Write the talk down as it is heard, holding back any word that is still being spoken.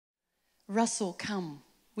Russell, come.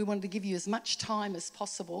 We wanted to give you as much time as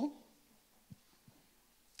possible.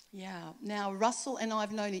 Yeah. Now, Russell and I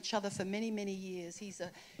have known each other for many, many years.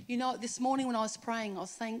 This morning when I was praying, I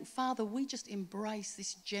was saying, Father, we just embrace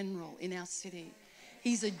this general in our city.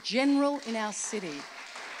 He's a general in our city.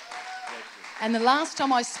 And the last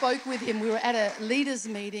time I spoke with him, we were at a leaders'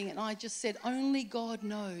 meeting, and I just said, only God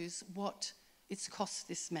knows what it's cost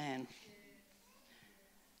this man.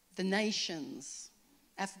 The nations,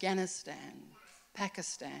 Afghanistan,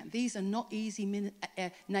 Pakistan, these are not easy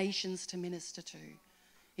nations to minister to.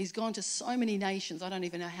 He's gone to so many nations, I don't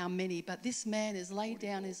even know how many, but this man has laid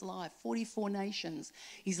down his life, 44 nations.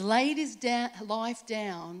 He's laid his life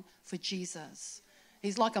down for Jesus.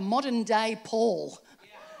 He's like a modern day Paul,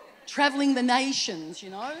 traveling the nations,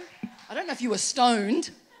 I don't know if you were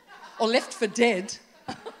stoned or left for dead.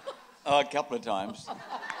 A couple of times.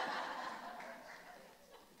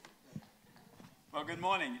 Well, good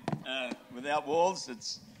morning. Without walls,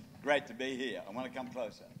 it's great to be here. I want to come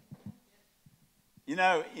closer. In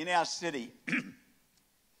our city,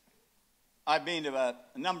 I've been to a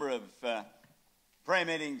number of prayer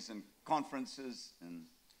meetings and conferences and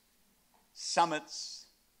summits.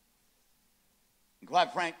 And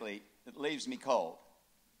quite frankly, it leaves me cold.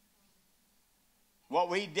 What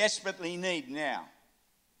we desperately need now,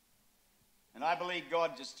 and I believe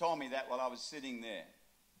God just told me that while I was sitting there.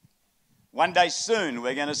 One day soon,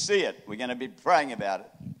 we're going to see it. We're going to be praying about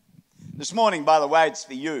it. This morning, by the way, it's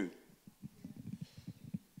for you.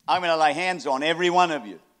 I'm going to lay hands on every one of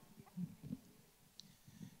you.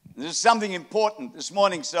 There's something important this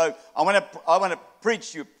morning, so I want to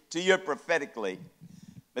preach to you prophetically.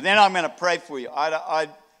 But then I'm going to pray for you. I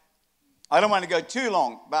don't want to go too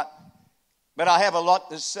long, but I have a lot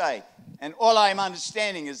to say. And all I'm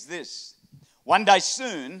understanding is this. One day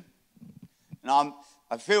soon, and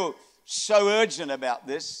I feel so urgent about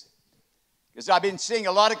this, because I've been seeing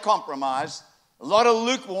a lot of compromise, a lot of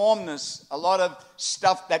lukewarmness, a lot of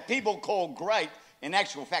stuff that people call great. In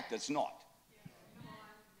actual fact, it's not.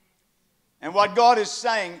 And what God is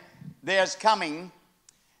saying, there's coming,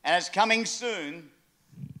 and it's coming soon.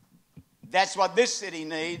 That's what this city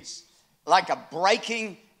needs, like a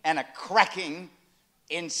breaking and a cracking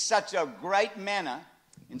in such a great manner,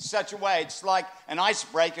 in such a way. It's like an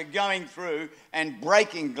icebreaker going through and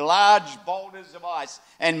breaking large boulders of ice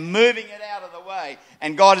and moving it out of the way.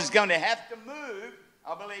 And God is going to have to move.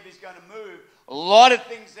 I believe he's going to move a lot of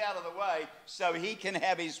things out of the way so he can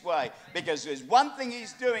have his way. Because there's one thing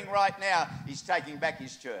he's doing right now. He's taking back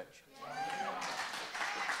his church.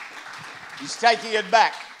 He's taking it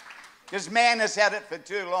back. Because man has had it for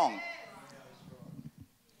too long.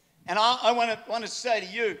 And I want to say to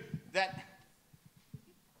you that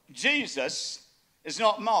Jesus is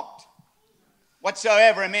not mocked.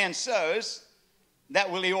 Whatsoever a man sows,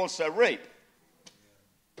 that will he also reap.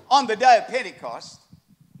 On the day of Pentecost,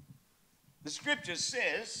 the scripture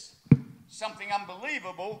says something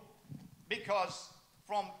unbelievable, because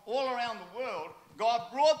from all around the world,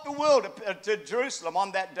 God brought the world to Jerusalem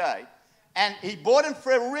on that day. And he brought it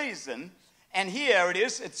for a reason. And here it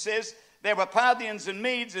is. It says there were Parthians and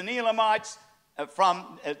Medes and Elamites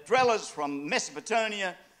from dwellers from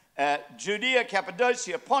Mesopotamia, Judea,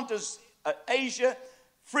 Cappadocia, Pontus, Asia,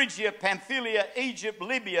 Phrygia, Pamphylia, Egypt,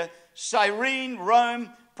 Libya, Cyrene, Rome,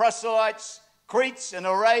 proselytes, Cretes, and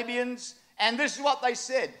Arabians. And this is what they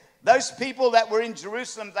said. Those people that were in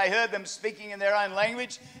Jerusalem, they heard them speaking in their own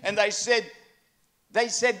language, and they said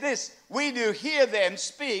this: we do hear them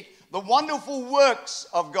speak the wonderful works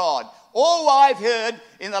of God. All I've heard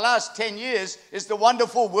in the last 10 years is the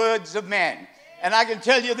wonderful words of man. And I can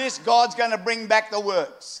tell you this, God's going to bring back the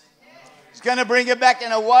works. He's going to bring it back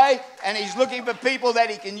in a way, and he's looking for people that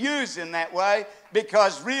he can use in that way,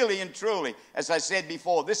 because really and truly, as I said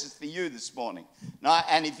before, this is for you this morning. Now,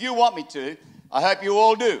 and if you want me to, I hope you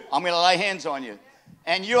all do. I'm going to lay hands on you.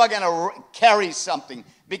 And you are going to carry something,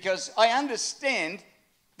 because I understand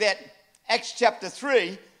that Acts chapter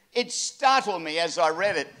 3, it startled me as I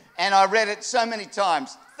read it. And I read it so many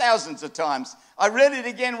times, thousands of times. I read it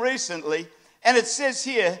again recently, and it says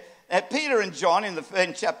here, Peter and John in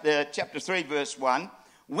chapter 3, verse 1,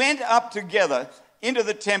 went up together into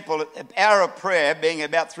the temple at the hour of prayer, being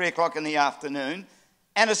about 3 o'clock in the afternoon.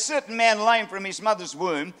 And a certain man lame from his mother's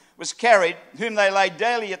womb was carried, whom they laid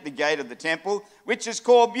daily at the gate of the temple, which is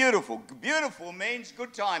called Beautiful. Beautiful means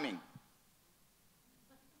good timing.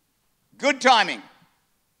 Good timing.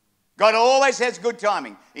 God always has good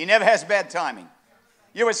timing. He never has bad timing.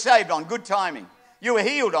 You were saved on good timing. You were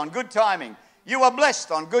healed on good timing. You were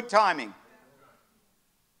blessed on good timing.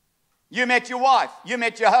 You met your wife. You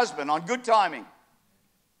met your husband on good timing.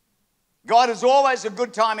 God is always a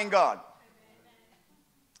good timing God.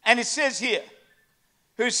 And it says here,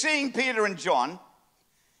 who seeing Peter and John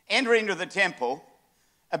enter into the temple,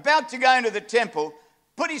 about to go into the temple,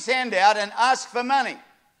 put his hand out and ask for money.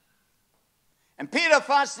 And Peter,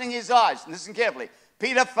 fastening his eyes, listen carefully,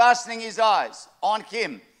 Peter, fastening his eyes on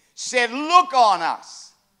him, said, look on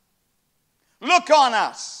us. Look on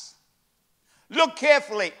us. Look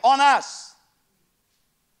carefully on us.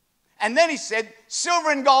 And then he said,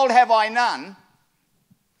 silver and gold have I none.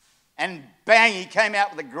 And bang, he came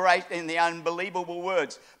out with the great and the unbelievable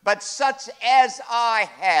words. But such as I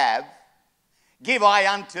have, give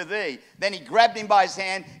I unto thee. Then he grabbed him by his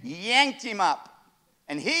hand, yanked him up.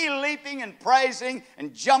 And he, leaping and praising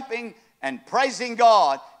and jumping and praising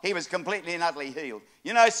God, he was completely and utterly healed.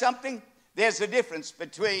 You know something? There's a difference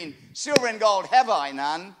between silver and gold have I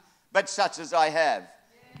none, but such as I have.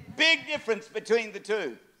 Big difference between the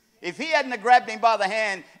two. If he hadn't have grabbed him by the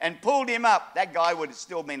hand and pulled him up, that guy would have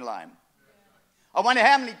still been lame. I wonder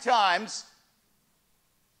how many times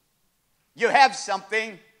you have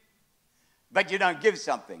something, but you don't give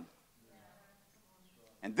something.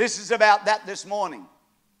 And this is about that this morning.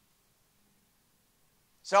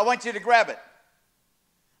 So I want you to grab it.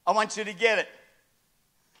 I want you to get it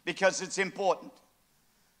because it's important.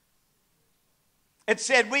 It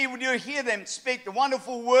said, we do hear them speak the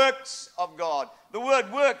wonderful works of God. The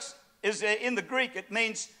word works is in the Greek. It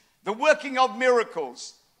means the working of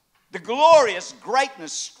miracles, the glorious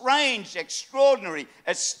greatness, strange, extraordinary,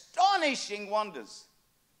 astonishing wonders.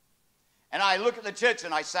 And I look at the church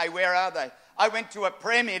and I say, where are they? I went to a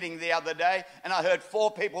prayer meeting the other day and I heard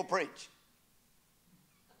 4 people preach.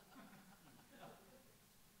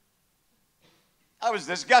 That was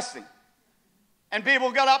disgusting. And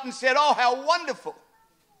people got up and said, oh, how wonderful.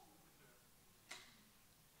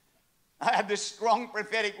 I had this strong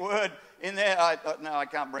prophetic word in there. I thought, no, I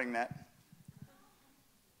can't bring that.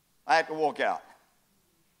 I had to walk out.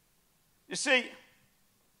 You see,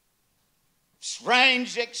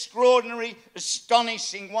 strange, extraordinary,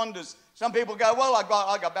 astonishing wonders. Some people go, well, I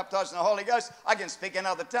got baptized in the Holy Ghost. I can speak in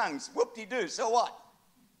other tongues. Whoop-de-doo, so what?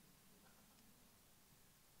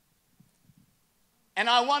 And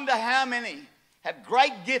I wonder how many have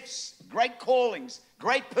great gifts, great callings,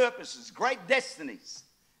 great purposes, great destinies.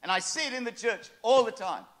 And I see it in the church all the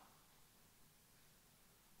time.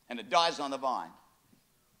 And it dies on the vine.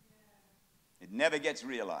 It never gets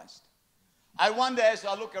realized. I wonder as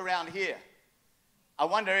I look around here, I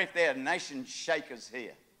wonder if there are nation shakers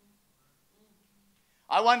here.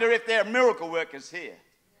 I wonder if there are miracle workers here.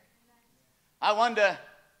 I wonder,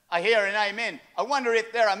 I hear an amen. I wonder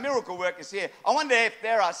if there are miracle workers here. I wonder if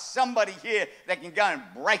there are somebody here that can go and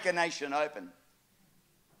break a nation open.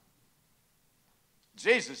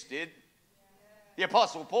 Jesus did. The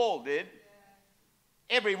Apostle Paul did.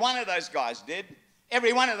 Every one of those guys did.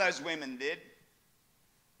 Every one of those women did.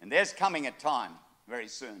 And there's coming a time very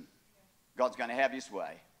soon. God's going to have his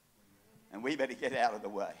way. And we better get out of the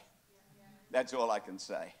way. That's all I can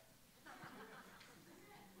say.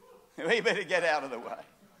 We better get out of the way.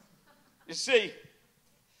 You see,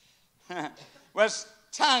 was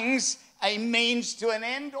tongues a means to an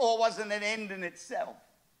end, or was it an end in itself?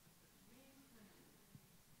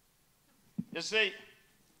 You see,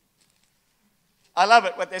 I love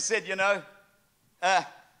it what they said, you know,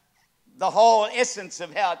 the whole essence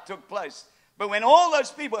of how it took place. But when all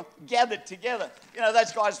those people gathered together, you know,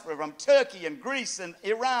 those guys were from Turkey and Greece and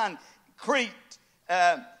Iran, Crete,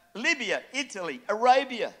 Libya, Italy,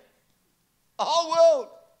 Arabia, the whole world.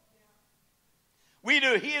 We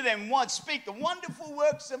do hear them once speak the wonderful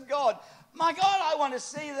works of God. My God, I want to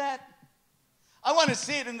see that. I want to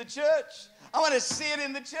see it in the church. I want to see it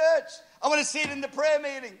in the church. I want to see it in the prayer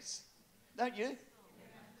meetings. Don't you?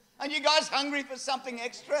 Aren't you guys hungry for something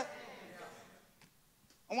extra?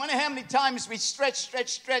 I wonder how many times we stretch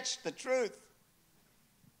the truth.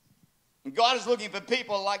 And God is looking for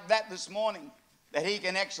people like that this morning that he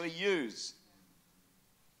can actually use.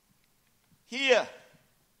 Here,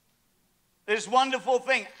 this wonderful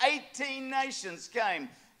thing, 18 nations came.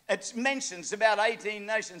 It mentions about 18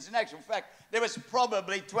 nations. In actual fact, there was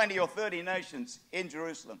probably 20 or 30 nations in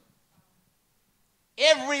Jerusalem.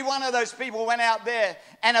 Every one of those people went out there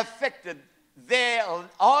and affected their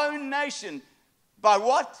own nation by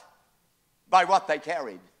what? By what they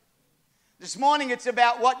carried. This morning it's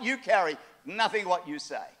about what you carry, nothing what you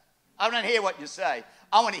say. I don't hear what you say.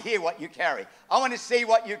 I want to hear what you carry. I want to see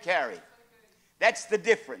what you carry. That's the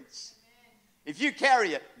difference. If you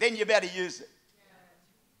carry it, then you better use it.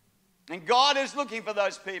 And God is looking for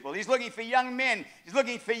those people. He's looking for young men. He's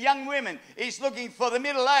looking for young women. He's looking for the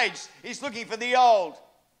middle-aged. He's looking for the old.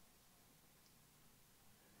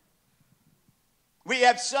 We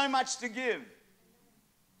have so much to give.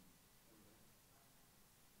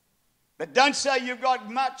 But don't say you've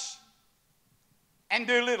got much and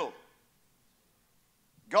do little.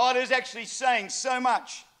 God is actually saying so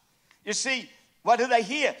much. You see, what do they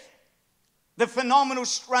hear? The phenomenal,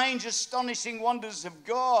 strange, astonishing wonders of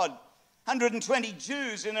God. 120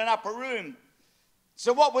 Jews in an upper room.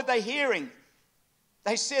 So what were they hearing?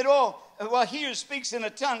 They said, oh, well, he who speaks in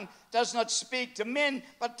a tongue does not speak to men,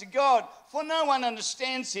 but to God, for no one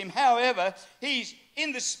understands him. However, he's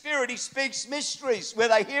in the Spirit, he speaks mysteries. Were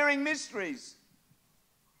they hearing mysteries?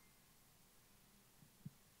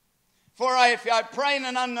 For if I pray in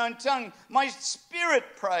an unknown tongue, my spirit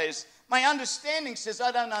prays. My understanding says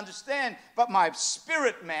I don't understand, but my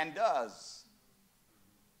spirit man does.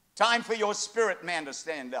 Time for your spirit man to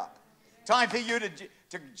stand up. Time for you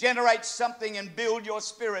to generate something and build your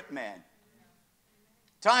spirit man.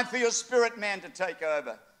 Time for your spirit man to take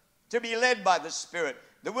over, to be led by the Spirit.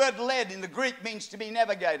 The word led in the Greek means to be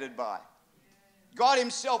navigated by. God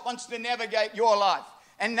himself wants to navigate your life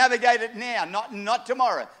and navigate it now, not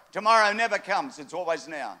tomorrow. Tomorrow never comes. It's always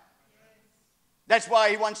now. That's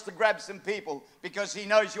why he wants to grab some people, because he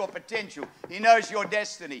knows your potential. He knows your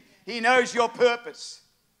destiny. He knows your purpose.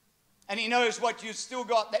 And he knows what you've still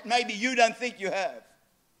got that maybe you don't think you have.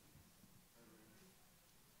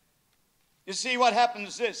 You see, what happens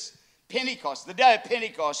is this. Pentecost, the day of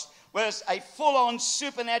Pentecost, was a full-on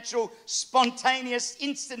supernatural, spontaneous,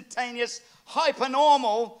 instantaneous,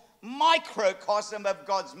 hypernormal microcosm of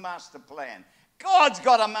God's master plan. God's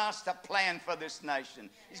got a master plan for this nation.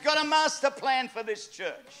 He's got a master plan for this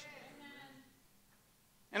church.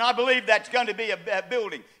 And I believe that's going to be a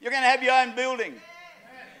building. You're going to have your own building.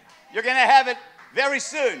 You're going to have it very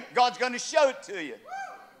soon. God's going to show it to you.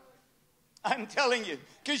 I'm telling you,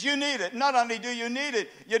 because you need it. Not only do you need it,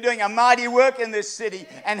 you're doing a mighty work in this city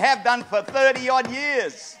and have done for 30-odd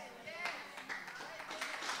years.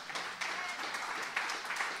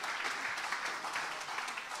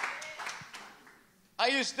 I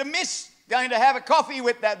used to miss going to have a coffee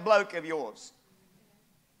with that bloke of yours.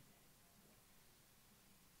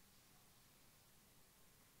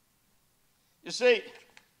 You see,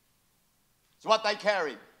 it's what they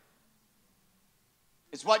carried.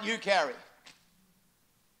 It's what you carry.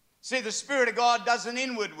 See, the Spirit of God does an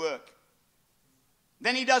inward work.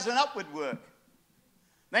 Then he does an upward work.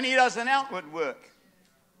 Then he does an outward work.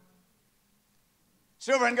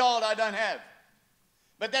 Silver and gold I don't have.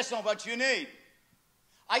 But that's not what you need.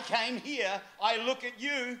 I came here, I look at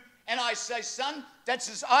you, and I say, son,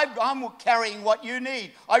 I'm carrying what you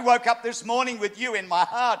need. I woke up this morning with you in my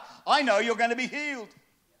heart. I know you're going to be healed.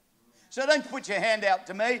 So don't put your hand out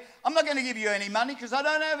to me. I'm not going to give you any money because I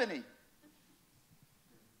don't have any.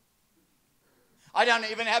 I don't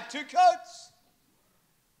even have 2 coats.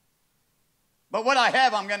 But what I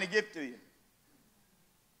have, I'm going to give to you.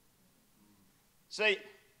 See,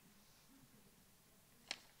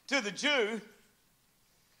 to the Jew,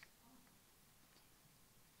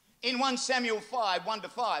 in 1 Samuel 5,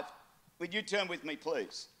 1-5, would you turn with me,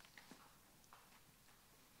 please?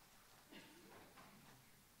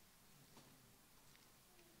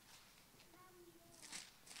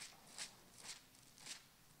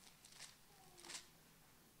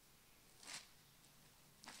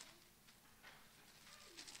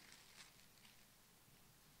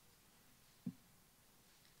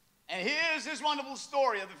 And here's this wonderful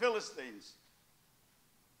story of the Philistines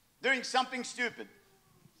doing something stupid.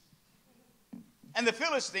 And the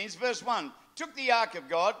Philistines, verse 1, took the ark of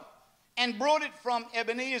God and brought it from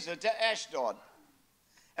Ebenezer to Ashdod.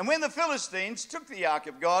 And when the Philistines took the ark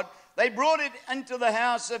of God, they brought it into the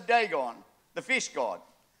house of Dagon, the fish god.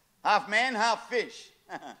 Half man, half fish.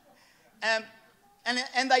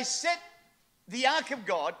 and they set the ark of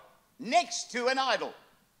God next to an idol.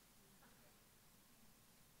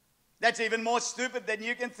 That's even more stupid than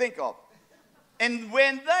you can think of. And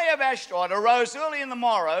when they of Ashdod arose early in the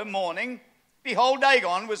morning, behold,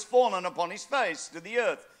 Dagon was fallen upon his face to the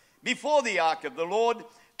earth before the ark of the Lord,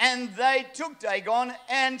 and they took Dagon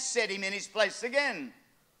and set him in his place again.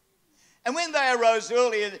 And when they arose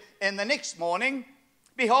early in the next morning,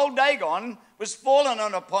 behold, Dagon was fallen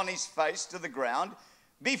upon his face to the ground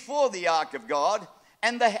before the ark of God,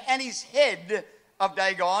 and his head of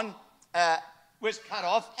Dagon was cut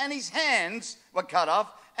off, and his hands were cut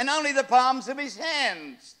off, and only the palms of his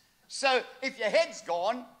hands. So if your head's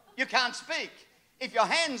gone, you can't speak. If your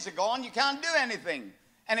hands are gone, you can't do anything.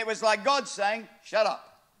 And it was like God saying, shut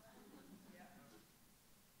up.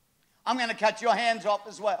 I'm going to cut your hands off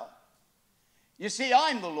as well. You see,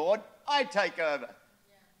 I'm the Lord. I take over.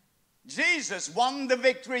 Jesus won the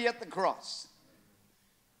victory at the cross.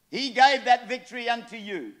 He gave that victory unto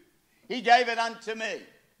you. He gave it unto me.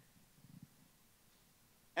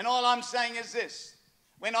 And all I'm saying is this.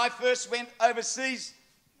 When I first went overseas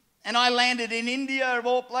and I landed in India, of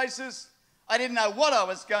all places, I didn't know what I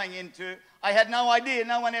was going into. I had no idea.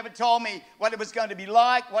 No one ever told me what it was going to be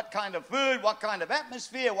like, what kind of food, what kind of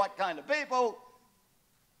atmosphere, what kind of people.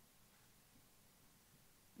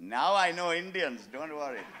 Now I know Indians, don't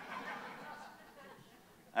worry.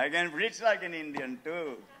 I can preach like an Indian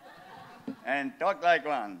too and talk like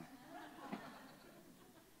one.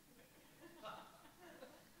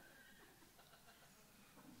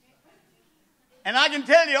 And I can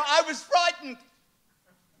tell you, I was frightened.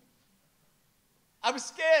 I was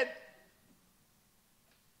scared.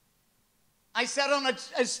 I sat on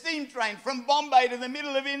a steam train from Bombay to the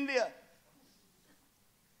middle of India.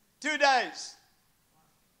 2 days.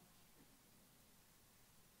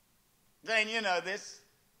 Glenn, you know this.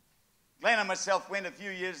 Glenn and myself went a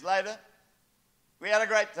few years later. We had a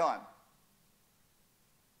great time.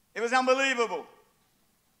 It was unbelievable.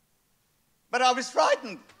 But I was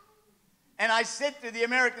frightened. And I said to the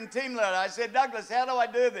American team leader, I said, Douglas, how do I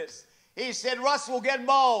do this? He said, Russell, get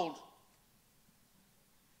bold.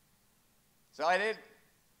 So I did.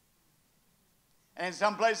 And in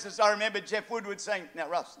some places, I remember Jeff Woodward saying, now,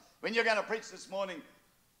 Russ, when you're going to preach this morning,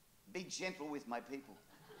 be gentle with my people.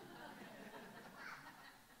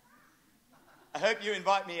 I hope you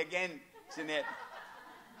invite me again, Jeanette.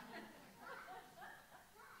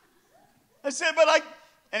 I said,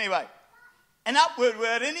 anyway, an upward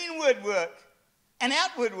word, an inward work, an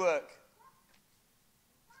outward work.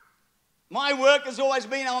 My work has always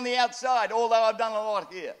been on the outside, although I've done a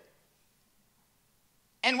lot here.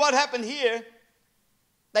 And what happened here,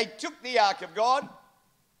 they took the ark of God.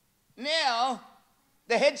 Now,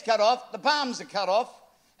 the head's cut off, the palms are cut off,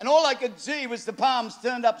 and all I could see was the palms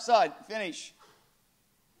turned upside. Finish.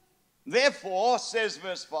 Therefore, says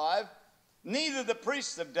verse 5, neither the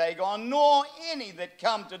priests of Dagon nor any that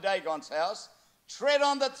come to Dagon's house tread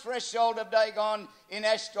on the threshold of Dagon in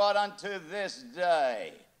Ashdod unto this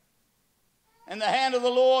day. And the hand of the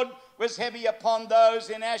Lord was heavy upon those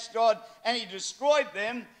in Ashdod, and he destroyed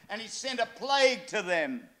them, and he sent a plague to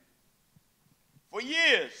them for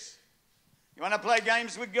years. You want to play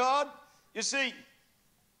games with God? You see,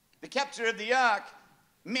 the capture of the ark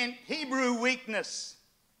meant Hebrew weakness,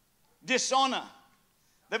 dishonor.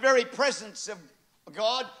 The very presence of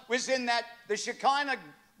God was in that, the Shekinah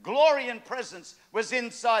glory and presence was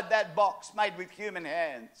inside that box made with human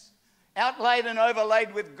hands, outlaid and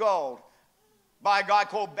overlaid with gold by a guy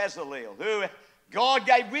called Bezalel, who God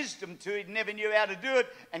gave wisdom to. He never knew how to do it,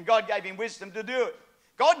 and God gave him wisdom to do it.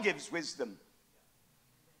 God gives wisdom.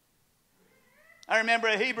 I remember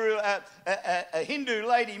a Hindu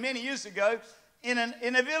lady many years ago in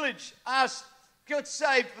a village got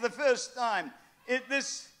saved for the first time.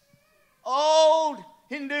 This old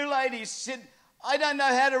Hindu lady said, I don't know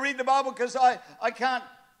how to read the Bible because I can't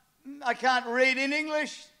read in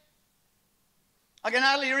English. I can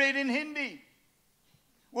only read in Hindi.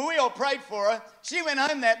 Well, we all prayed for her. She went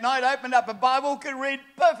home that night, opened up a Bible, could read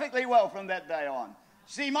perfectly well from that day on.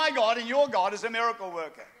 See, my God and your God is a miracle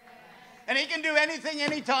worker. And he can do anything,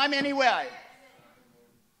 anytime, anyway.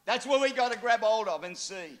 That's what we got to grab hold of and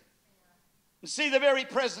see. And see, the very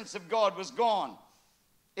presence of God was gone.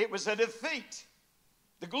 It was a defeat.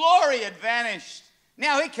 The glory had vanished.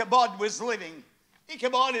 Now Ichabod was living.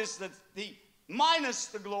 Ichabod is the minus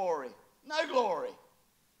the glory. No glory.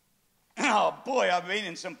 Oh boy, I've been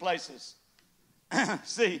in some places.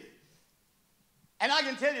 See, and I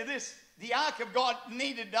can tell you this, the ark of God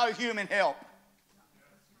needed no human help.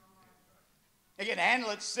 It could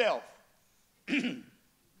handle itself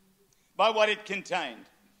by what it contained.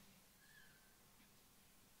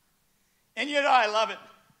 And you know, I love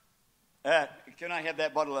it. Can I have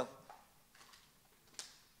that bottle of...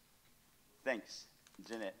 Thanks,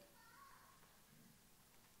 Jeanette.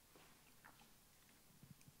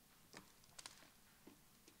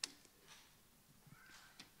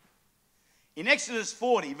 In Exodus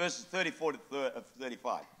 40, verses 34 to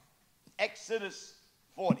 35. Exodus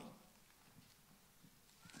 40.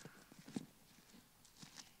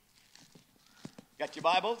 Got your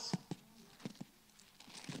Bibles?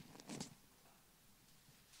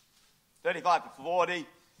 35 to 40.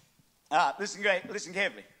 Listen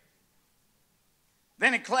carefully.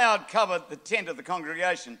 Then a cloud covered the tent of the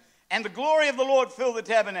congregation, and the glory of the Lord filled the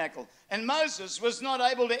tabernacle. And Moses was not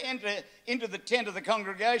able to enter into the tent of the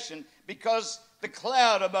congregation because the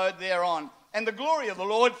cloud abode thereon. And the glory of the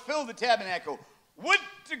Lord filled the tabernacle. Would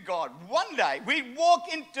to God, one day we'd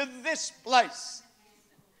walk into this place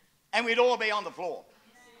and we'd all be on the floor.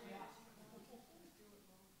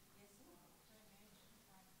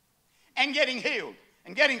 And getting healed,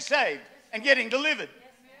 and getting saved, and getting delivered.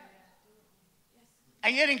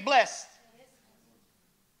 and getting blessed.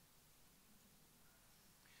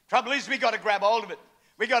 Trouble is, we got to grab hold of it.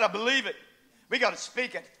 We got to believe it. We got to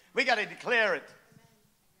speak it. We got to declare it.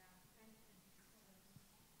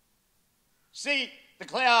 See, the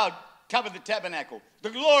cloud covered the tabernacle. The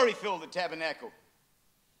glory filled the tabernacle.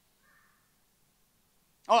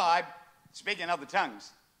 Oh, I'm speaking other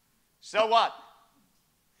tongues. So what?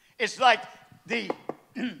 It's like the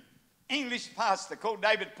English pastor called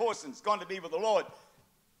David Parsons, gone to be with the Lord.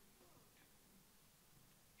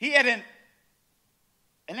 He had an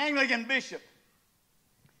Anglican bishop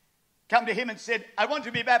come to him and said, I want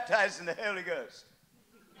to be baptized in the Holy Ghost.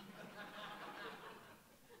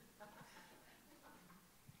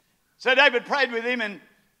 So David prayed with him, and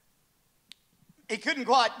he couldn't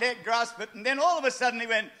quite grasp it. And then all of a sudden he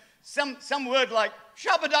went, some word like,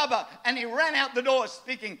 shabba-dabba. And he ran out the door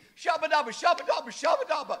speaking, shabba-dabba, shabba-dabba,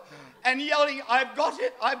 shabba-dabba. And yelling, I've got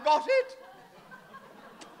it, I've got it.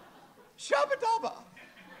 Shabba-dabba.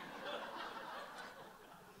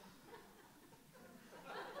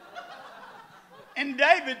 And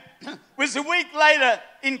David was a week later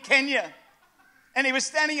in Kenya, and he was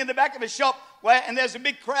standing in the back of a shop and there's a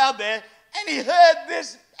big crowd there, and he heard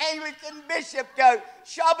this Anglican bishop go,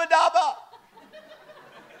 shabba-dabba.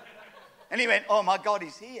 And he went, oh my God,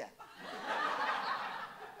 he's here.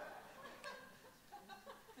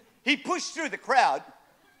 He pushed through the crowd,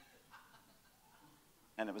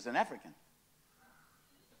 and it was an African.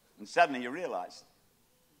 And suddenly he realized,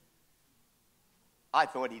 I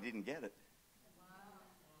thought he didn't get it.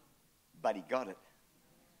 But he got it.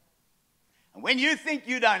 And when you think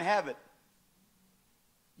you don't have it,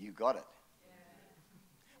 you got it.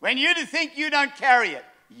 When you think you don't carry it,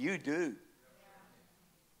 you do.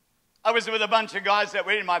 I was with a bunch of guys that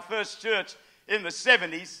were in my first church in the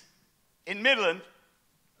 70s in Midland.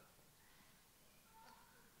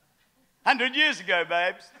 100 years ago,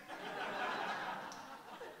 babes.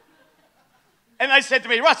 And they said to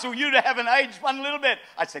me, Russell, you haven't aged one little bit.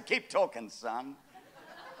 I said, keep talking, son.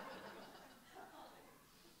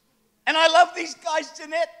 And I love these guys,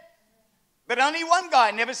 Jeanette. But only one guy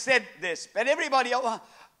never said this. But everybody,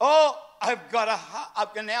 I've got a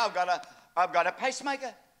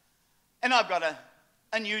pacemaker. And I've got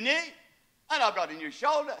a new knee. And I've got a new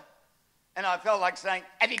shoulder. And I felt like saying,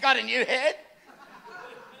 have you got a new head?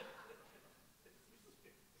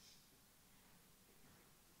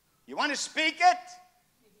 You want to speak it?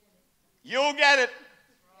 You'll get it.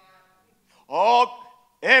 Oh,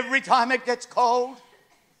 every time it gets cold,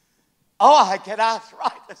 I get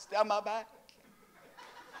arthritis down my back.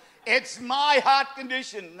 It's my heart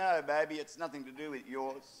condition. No, baby, it's nothing to do with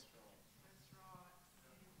yours.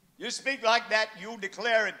 You speak like that, you'll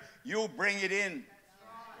declare it, you'll bring it in.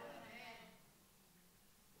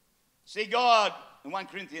 See, God, in 1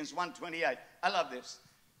 Corinthians 1:28, I love this.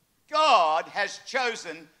 God has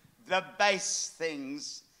chosen the base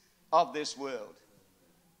things of this world.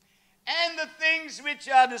 And the things which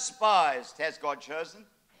are despised has God chosen.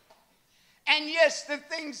 And yes, the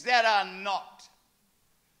things that are not.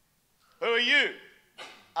 Who are you?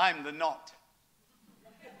 I'm the not.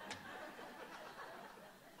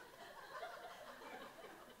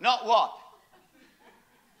 Not what?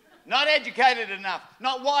 Not educated enough.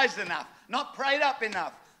 Not wise enough. Not prayed up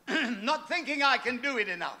enough. Not thinking I can do it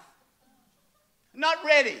enough. Not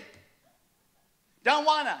ready. Don't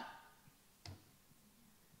wanna.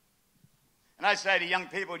 And I say to young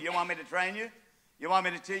people, do you want me to train you? You want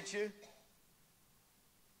me to teach you?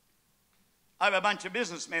 I have a bunch of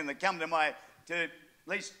businessmen that come to at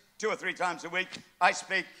least 2 or 3 times a week. I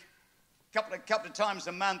speak a couple of times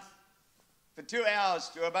a month for 2 hours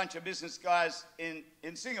to a bunch of business guys in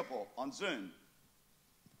Singapore on Zoom.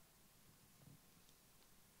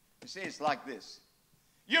 You see, it's like this.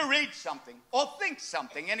 You read something or think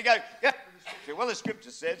something and you go, yeah, well, the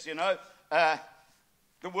scripture says,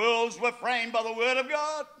 the worlds were framed by the word of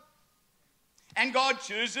God. And God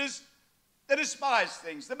chooses the despised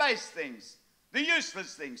things, the base things, the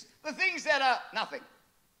useless things, the things that are nothing.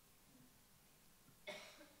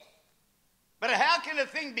 But how can a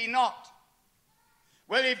thing be not?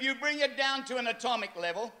 Well, if you bring it down to an atomic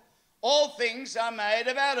level, all things are made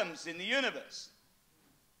of atoms in the universe,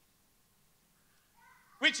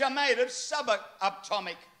 which are made of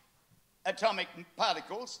subatomic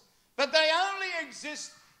particles, but they only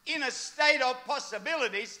exist in a state of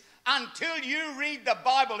possibilities until you read the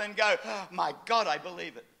Bible and go, oh, my God, I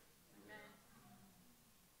believe it.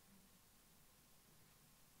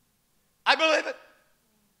 I believe it.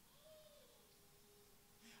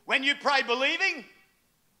 When you pray believing,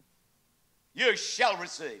 you shall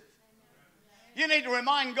receive. You need to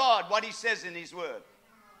remind God what he says in his word.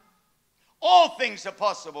 All things are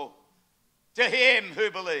possible to him who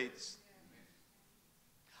believes.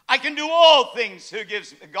 I can do all things who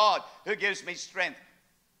gives me strength.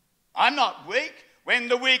 I'm not weak. When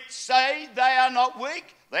the weak say they are not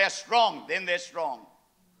weak, they are strong. Then they're strong.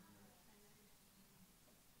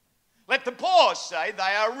 Let the poor say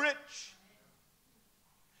they are rich.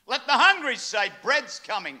 Let the hungry say bread's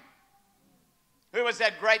coming. Who was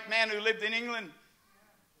that great man who lived in England?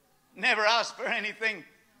 Never asked for anything.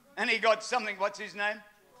 And he got something. What's his name?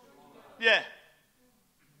 Yeah.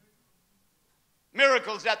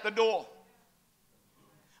 Miracles at the door.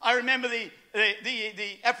 I remember the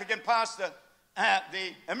African pastor,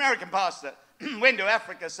 the American pastor, went to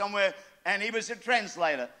Africa somewhere, and he was a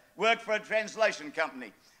translator, worked for a translation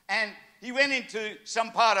company. And he went into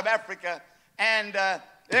some part of Africa, and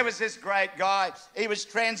there was this great guy. He was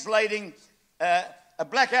translating, a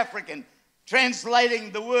black African,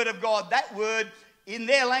 translating the word of God, that word in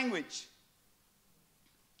their language.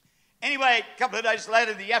 Anyway, a couple of days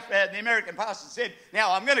later, the American pastor said,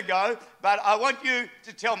 now I'm going to go, but I want you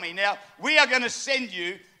to tell me now, we are going to send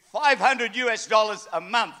you $500 a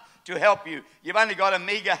month to help you. You've only got a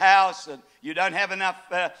meager house, and you don't have enough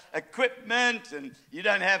equipment, and you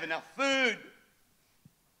don't have enough food.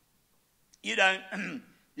 You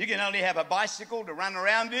can only have a bicycle to run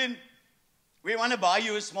around in. We want to buy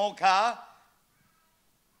you a small car.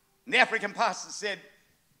 And the African pastor said,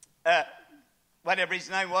 whatever his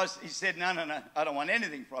name was, he said, no, I don't want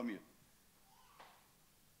anything from you.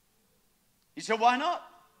 He said, why not?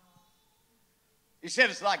 He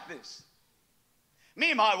said, it's like this.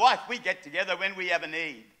 Me and my wife, we get together when we have a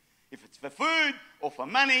need. If it's for food or for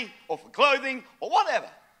money or for clothing or whatever.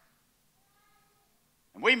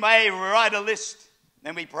 And we may write a list,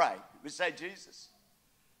 then we pray. We say, Jesus,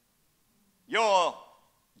 you're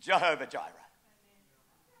Jehovah Jireh.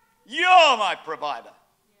 You're my provider.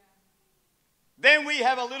 Then we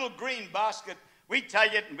have a little green basket. We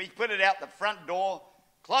take it and we put it out the front door,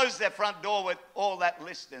 close that front door with all that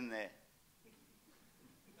list in there.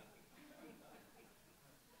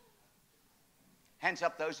 Hands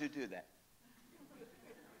up those who do that.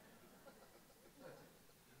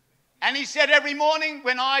 And he said every morning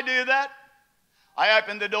when I do that, I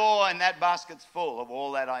open the door and that basket's full of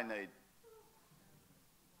all that I need.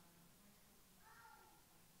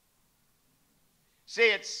 See,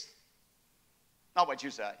 it's not what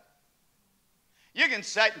you say. You can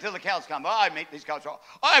say it until the cows come. I meet these guys.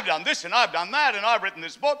 I've done this and I've done that and I've written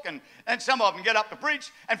this book, and some of them get up to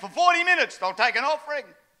preach, and for 40 minutes they'll take an offering.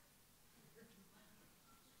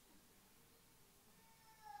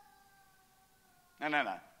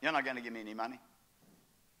 No. You're not going to give me any money.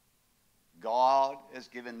 God has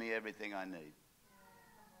given me everything I need.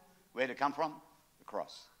 Where did it come from? The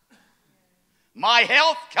cross. My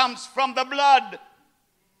health comes from the blood.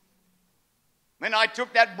 When I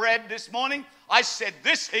took that bread this morning, I said,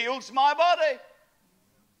 this heals my body.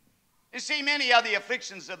 You see, many are the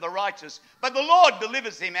afflictions of the righteous, but the Lord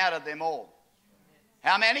delivers him out of them all.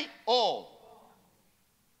 How many? All.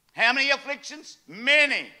 How many afflictions?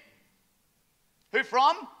 Many. Who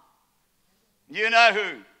from? You know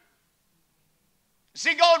who.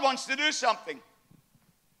 See, God wants to do something.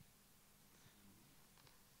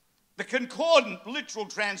 The concordant literal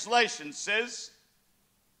translation says,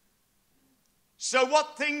 so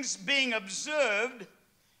what things being observed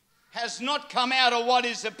has not come out of what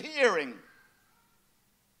is appearing.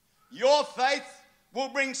 Your faith will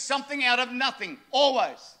bring something out of nothing,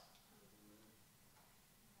 always.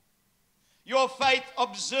 Your faith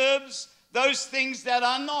observes those things that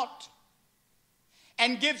are not,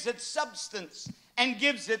 and gives it substance, and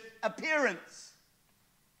gives it appearance.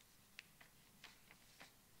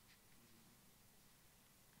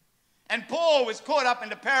 And Paul was caught up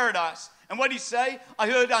into paradise. And what did he say? I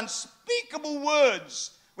heard unspeakable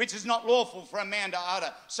words, which is not lawful for a man to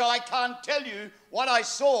utter. So I can't tell you what I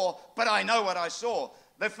saw, but I know what I saw.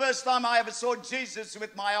 The first time I ever saw Jesus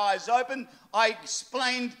with my eyes open, I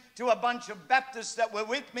explained to a bunch of Baptists that were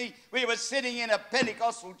with me. We were sitting in a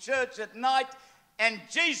Pentecostal church at night, and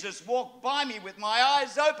Jesus walked by me with my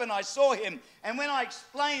eyes open. I saw him. And when I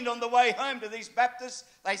explained on the way home to these Baptists,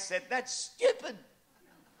 they said, that's stupid.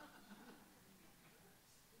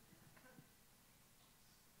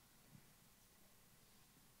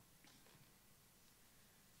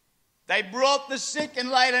 They brought the sick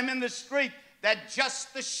and laid them in the street, that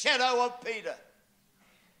just the shadow of Peter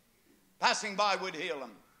passing by would heal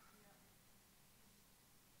them.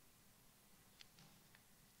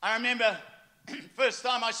 I remember first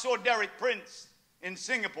time I saw Derek Prince in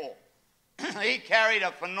Singapore. He carried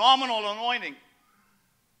a phenomenal anointing.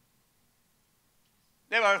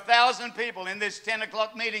 There were 1,000 people in this 10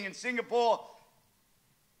 o'clock meeting in Singapore.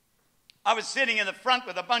 I was sitting in the front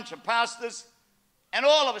with a bunch of pastors, and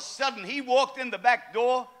all of a sudden he walked in the back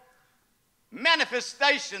door.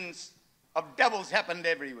 Manifestations of devils happened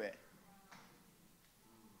everywhere.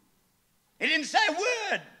 He didn't say a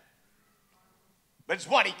word, but it's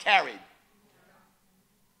what he carried.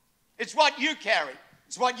 It's what you carry.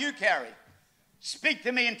 It's what you carry. Speak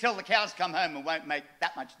to me until the cows come home and won't make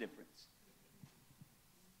that much difference.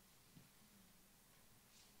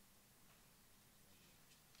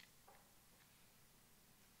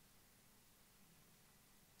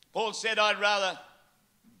 Paul said, I'd rather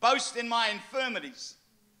boast in my infirmities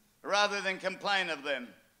rather than complain of them.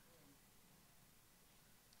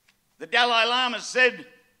 The Dalai Lama said,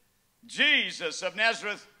 Jesus of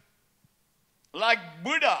Nazareth, like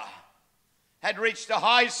Buddha, had reached a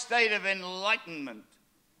high state of enlightenment.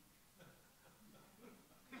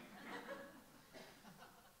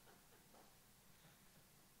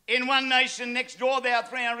 In one nation next door, there are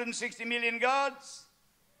 360 million gods.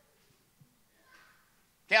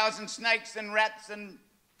 Cows and snakes and rats and...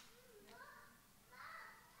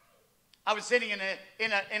 I was sitting in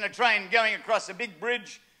a train going across a big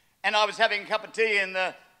bridge, and I was having a cup of tea in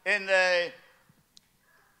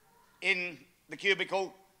the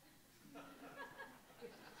cubicle.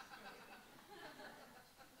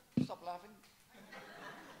 Stop laughing.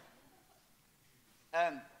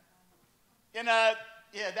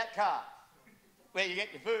 That car where you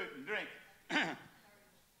get your food and drink.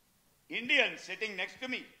 Indian sitting next to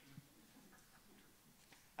me.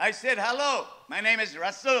 I said, hello, my name is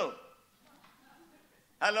Russell.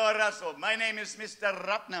 Hello, Russell. My name is Mr.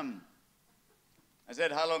 Ratnam. I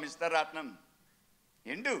said, hello, Mr. Ratnam.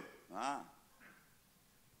 Hindu. Ah.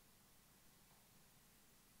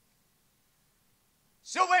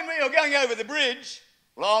 So when we were going over the bridge,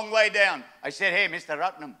 long way down, I said, hey, Mr.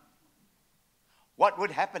 Ratnam, what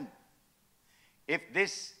would happen if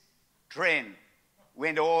this train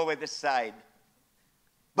went all over the side?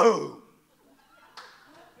 Boom!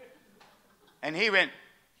 And he went,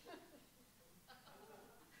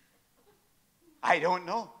 I don't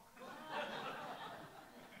know.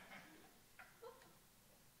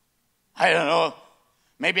 I don't know.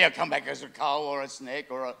 Maybe I'll come back as a cow or a snake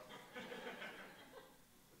or a...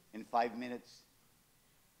 In 5 minutes,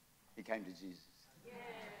 he came to Jesus. Yeah.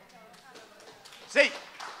 See,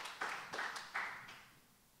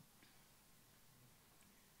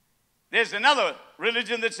 there's another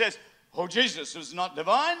religion that says, oh, Jesus is not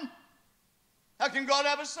divine. How can God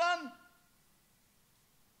have a son?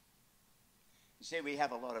 You see, we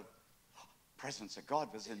have a lot of presence of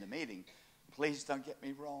God was in the meeting. Please don't get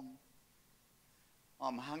me wrong.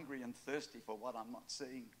 I'm hungry and thirsty for what I'm not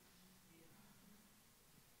seeing.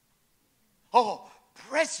 Oh,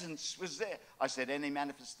 presence was there. I said, any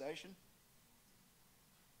manifestation?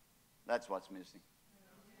 That's what's missing.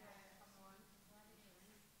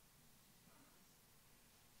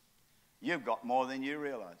 You've got more than you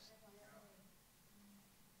realize.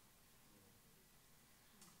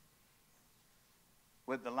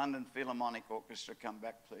 Would the London Philharmonic Orchestra come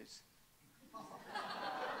back, please?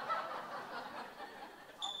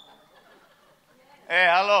 Hey,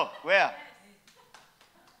 hello, where?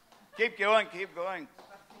 Keep going, keep going.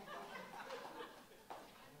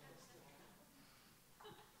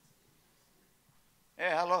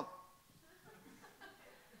 Hey, hello.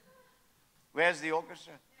 Where's the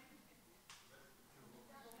orchestra?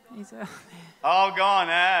 He's out there. All gone,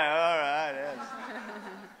 eh? All right, yes.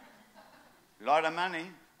 A lot of money.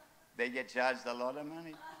 They get charged a lot of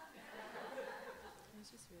money.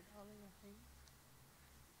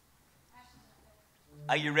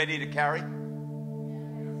 Are you ready to carry?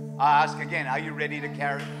 I ask again, are you ready to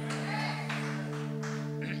carry?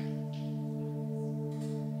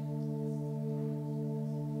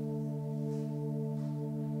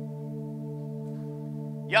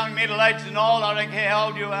 Young, middle-aged and old, I don't care how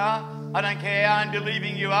old you are. I don't care how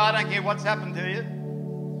unbelieving you are. I don't care what's happened to you.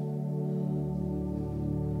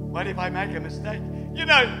 What if I make a mistake? You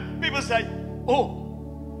know, people say,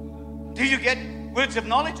 oh, do you get words of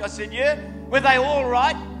knowledge? I said, yeah. Were they all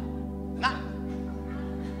right? No.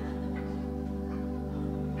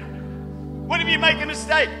 What if you make a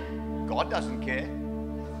mistake? God doesn't care.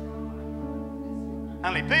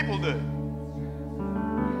 Only people do.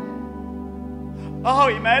 Oh,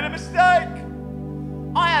 he made a mistake.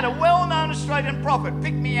 I had a well-known Australian prophet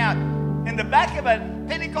pick me out in the back of a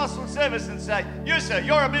Pentecostal service and say, you, sir,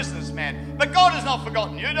 you're a businessman, but God has not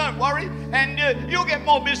forgotten you, don't worry, and you'll get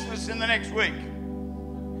more business in the next week.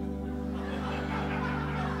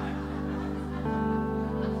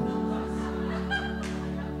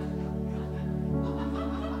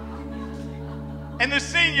 And the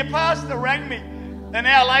senior pastor rang me an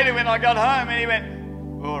hour later when I got home, and he went,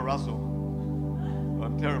 "Oh, Russell,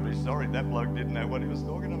 I'm terribly sorry. That bloke didn't know what he was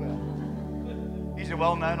talking about." He's a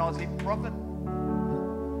well-known Aussie prophet.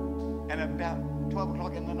 And about 12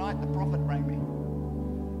 o'clock in the night, the prophet rang me.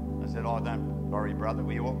 I said, "Oh, don't worry, brother.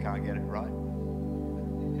 We all can't get it right.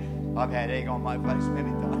 I've had egg on my face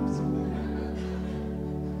many times."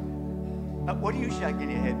 What are you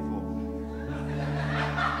shaking your head for?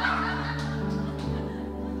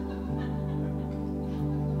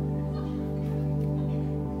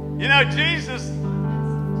 You know, Jesus.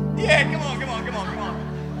 Yeah, come on.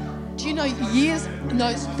 Do you know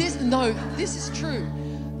this is true.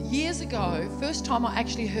 Years ago, first time I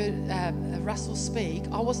actually heard Russell speak,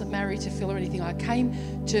 I wasn't married to Phil or anything. I came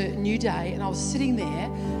to New Day and I was sitting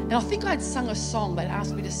there, and I think I'd sung a song. They'd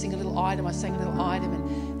asked me to sing a little item. I sang a little item,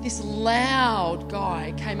 and this loud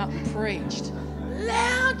guy came up and preached.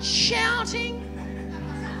 Loud shouting.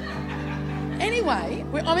 Anyway,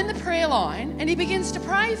 I'm in the prayer line, and he begins to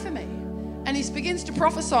pray for me. And he begins to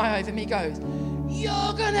prophesy over me. He goes,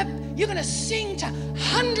 You're gonna sing to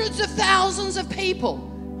hundreds of thousands of people.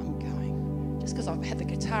 I'm going, just because I've had the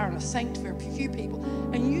guitar and I sang for a few people.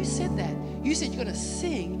 And you said that. You said you're gonna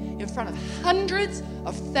sing in front of hundreds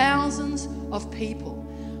of thousands of people.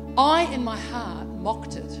 I, in my heart,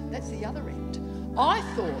 mocked it. That's the other end. I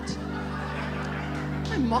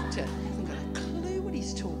mocked it. I haven't got a clue what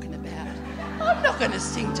he's talking about. I'm not going to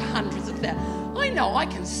sing to hundreds of thousands. I know I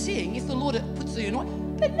can sing if the Lord puts the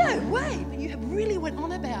anointing, but no way. But you have really went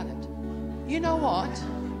on about it. You know what?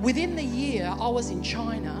 Within the year, I was in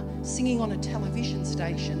China singing on a television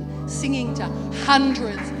station, singing to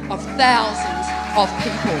hundreds of thousands of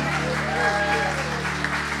people.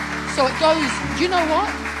 So it goes, do you know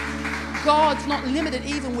what? God's not limited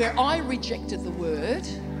even where I rejected the word,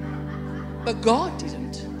 but God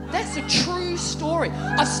didn't. That's a true story.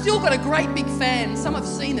 I've still got a great big fan. Some have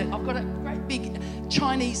seen it. I've got a great big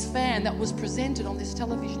Chinese fan that was presented on this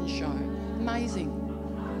television show. Amazing.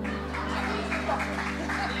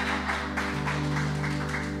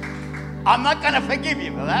 I'm not going to forgive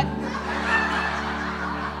you for that.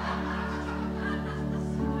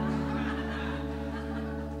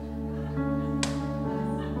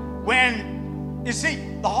 When, you see,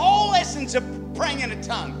 the whole essence of praying in a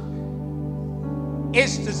tongue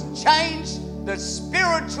is to change the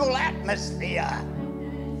spiritual atmosphere.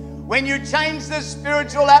 When you change the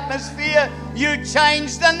spiritual atmosphere, you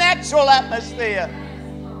change the natural atmosphere.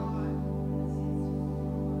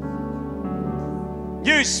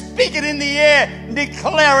 You speak it in the air and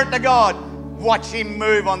declare it to God. Watch Him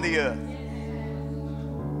move on the earth.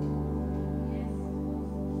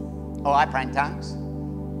 Oh, I pray in tongues.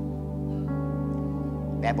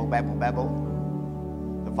 Babble, babble, babble.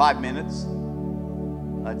 For 5 minutes.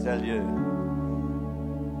 I tell you,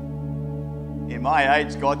 in my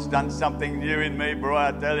age, God's done something new in me, bro.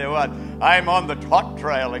 I tell you what, I'm on the hot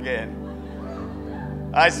trail again.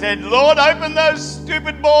 I said, Lord, open those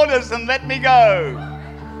stupid borders and let me go.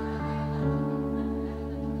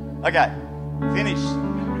 Okay, finish.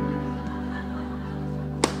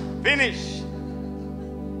 Finish.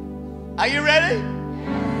 Are you ready?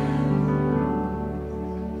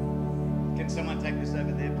 Can someone take this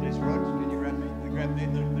over there, please, Rog? Can you grab me? Grab the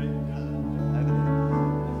over there.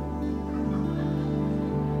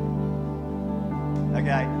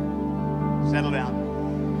 Okay, settle down.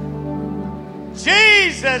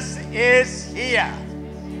 Jesus is here.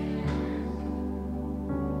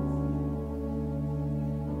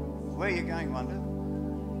 Where are you going, Wanda?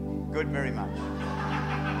 Good, very much.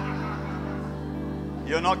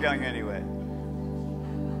 You're not going anywhere.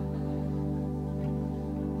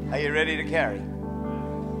 Are you ready to carry?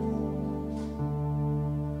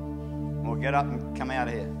 Well, get up and come out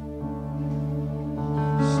of here.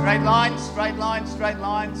 Straight lines, straight lines, straight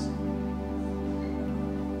lines.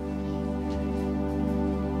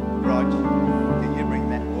 Rog, can you bring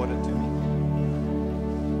that water to me?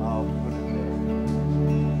 I'll put it there.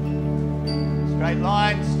 Straight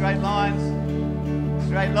lines, straight lines,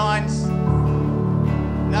 straight lines.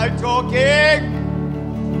 No talking.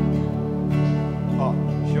 Oh,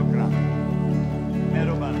 shukran.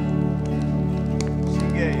 Merhaba.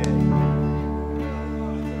 Sige.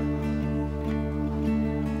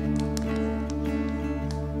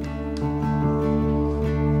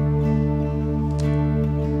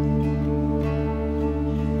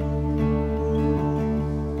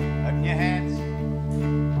 Open your hands.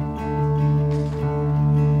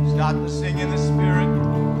 Start to sing in the Spirit.